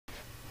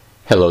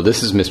Hello,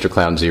 this is Mr.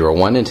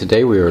 Clown01, and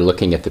today we are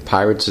looking at the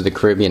Pirates of the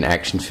Caribbean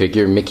action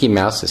figure Mickey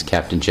Mouse as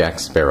Captain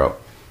Jack Sparrow.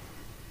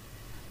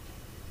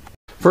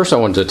 First, I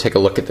wanted to take a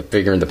look at the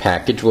figure in the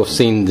package. We've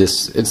seen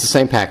this, it's the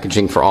same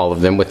packaging for all of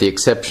them, with the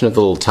exception of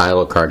the little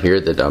title card here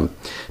that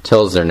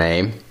tells their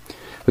name.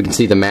 We can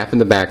see the map in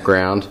the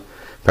background,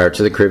 Pirates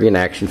of the Caribbean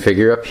action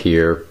figure up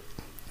here,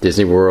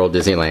 Disney World,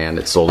 Disneyland,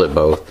 it's sold at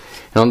both.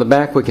 And on the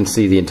back we can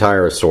see the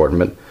entire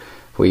assortment.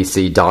 We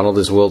see Donald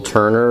as Will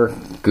Turner,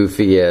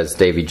 Goofy as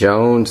Davy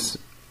Jones,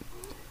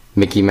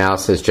 Mickey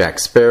Mouse as Jack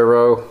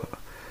Sparrow,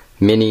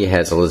 Minnie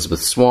has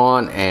Elizabeth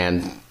Swann,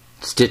 and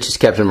Stitch is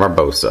Captain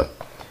Barbossa.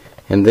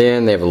 And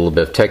then they have a little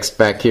bit of text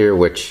back here,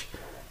 which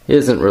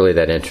isn't really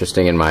that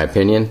interesting in my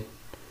opinion.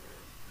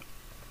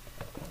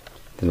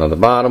 Then on the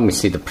bottom we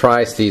see the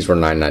price. These were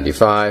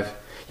 $9.95.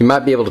 You might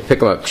be able to pick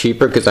them up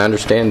cheaper because I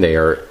understand they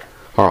are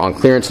on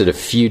clearance at a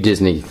few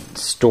Disney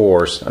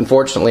stores.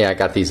 Unfortunately, I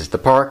got these at the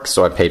park,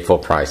 so I paid full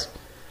price.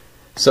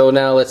 So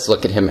now let's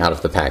look at him out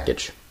of the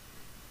package.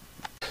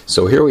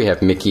 So here we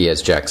have Mickey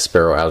as Jack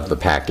Sparrow out of the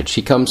package.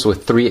 He comes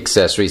with 3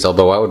 accessories,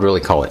 although I would really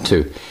call it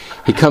 2.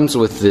 He comes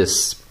with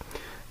this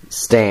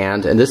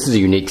stand, and this is a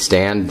unique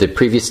stand. The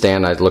previous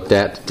stand I looked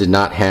at did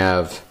not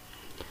have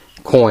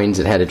coins,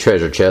 it had a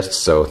treasure chest,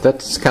 so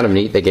that's kind of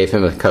neat. They gave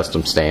him a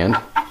custom stand.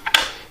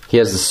 He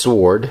has the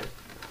sword,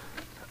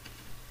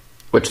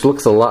 which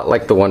looks a lot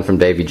like the one from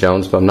Davy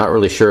Jones, but I'm not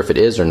really sure if it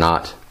is or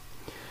not.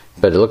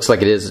 But it looks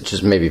like it is, it's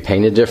just maybe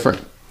painted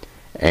different.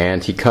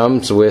 And he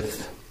comes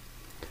with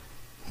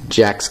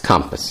Jack's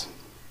compass,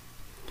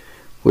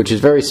 which is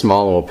very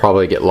small and will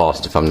probably get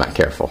lost if I'm not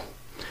careful.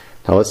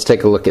 Now let's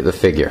take a look at the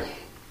figure.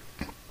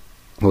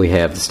 We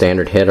have the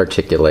standard head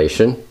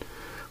articulation.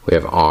 We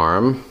have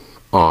arm,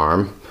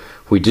 arm.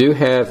 We do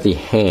have the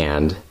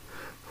hand,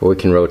 where we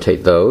can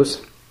rotate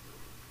those.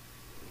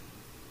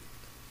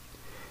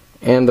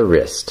 And the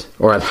wrist,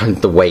 or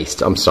the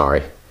waist, I'm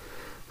sorry.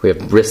 We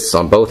have wrists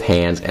on both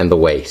hands and the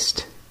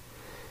waist.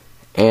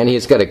 And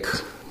he's got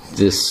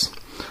this,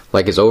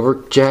 like his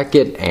over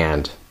jacket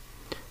and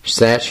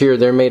sash here,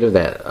 they're made of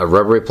that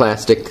rubbery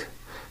plastic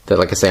that,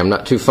 like I say, I'm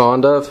not too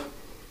fond of,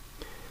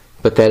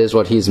 but that is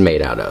what he's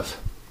made out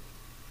of.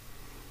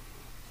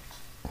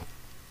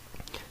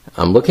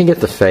 I'm looking at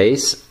the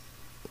face.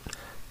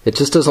 It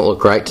just doesn't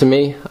look right to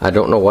me. I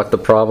don't know what the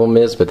problem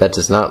is, but that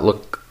does not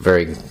look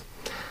very...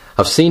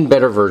 I've seen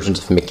better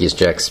versions of Mickey's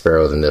Jack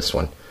Sparrow than this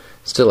one.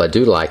 Still, I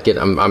do like it.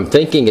 I'm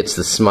thinking it's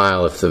the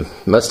smile. If the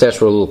mustache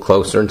were a little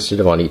closer instead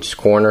of on each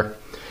corner,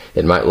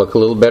 it might look a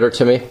little better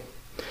to me.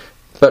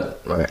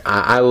 But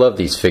I love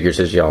these figures,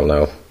 as y'all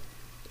know.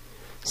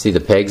 See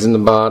the pegs in the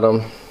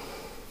bottom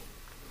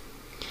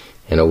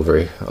and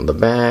over on the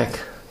back.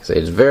 So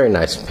it's very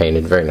nice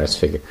painted, very nice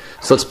figure.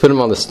 So let's put him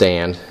on the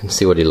stand and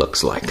see what he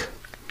looks like.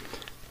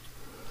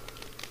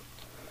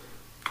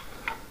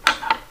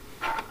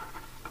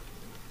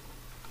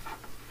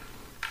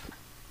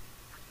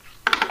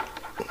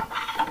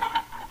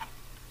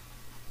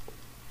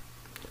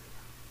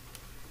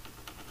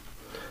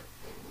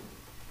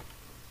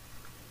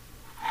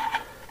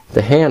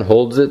 The hand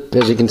holds it,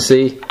 as you can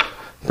see,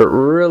 but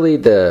really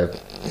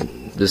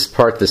this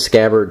part, the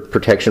scabbard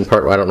protection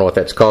part, I don't know what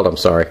that's called, I'm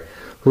sorry,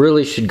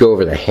 really should go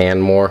over the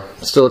hand more.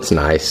 Still, it's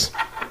nice.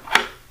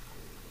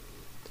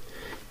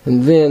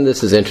 And then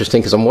this is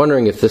interesting because I'm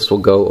wondering if this will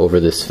go over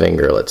this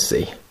finger. Let's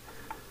see.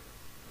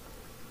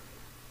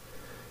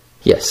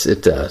 Yes,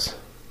 it does.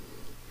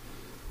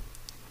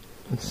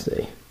 Let's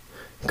see.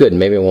 Good,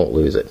 maybe I won't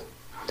lose it.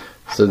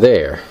 So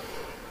there.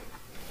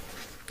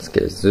 Let's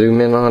get a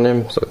zoom in on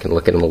him so we can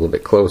look at him a little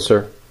bit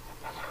closer.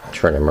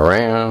 Turn him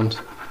around.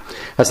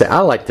 I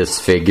like this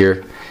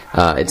figure.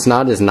 It's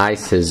not as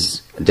nice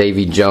as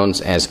Davy Jones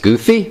as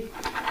Goofy,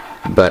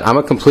 but I'm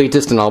a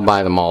completist and I'll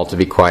buy them all, to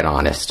be quite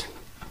honest.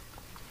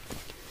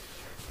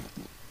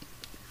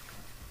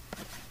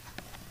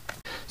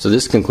 So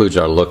this concludes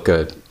our look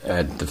at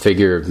the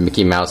figure of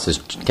Mickey Mouse as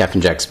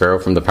Captain Jack Sparrow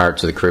from the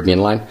Pirates of the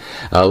Caribbean line.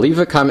 Leave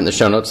a comment in the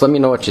show notes. Let me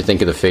know what you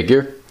think of the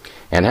figure,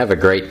 and have a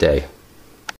great day.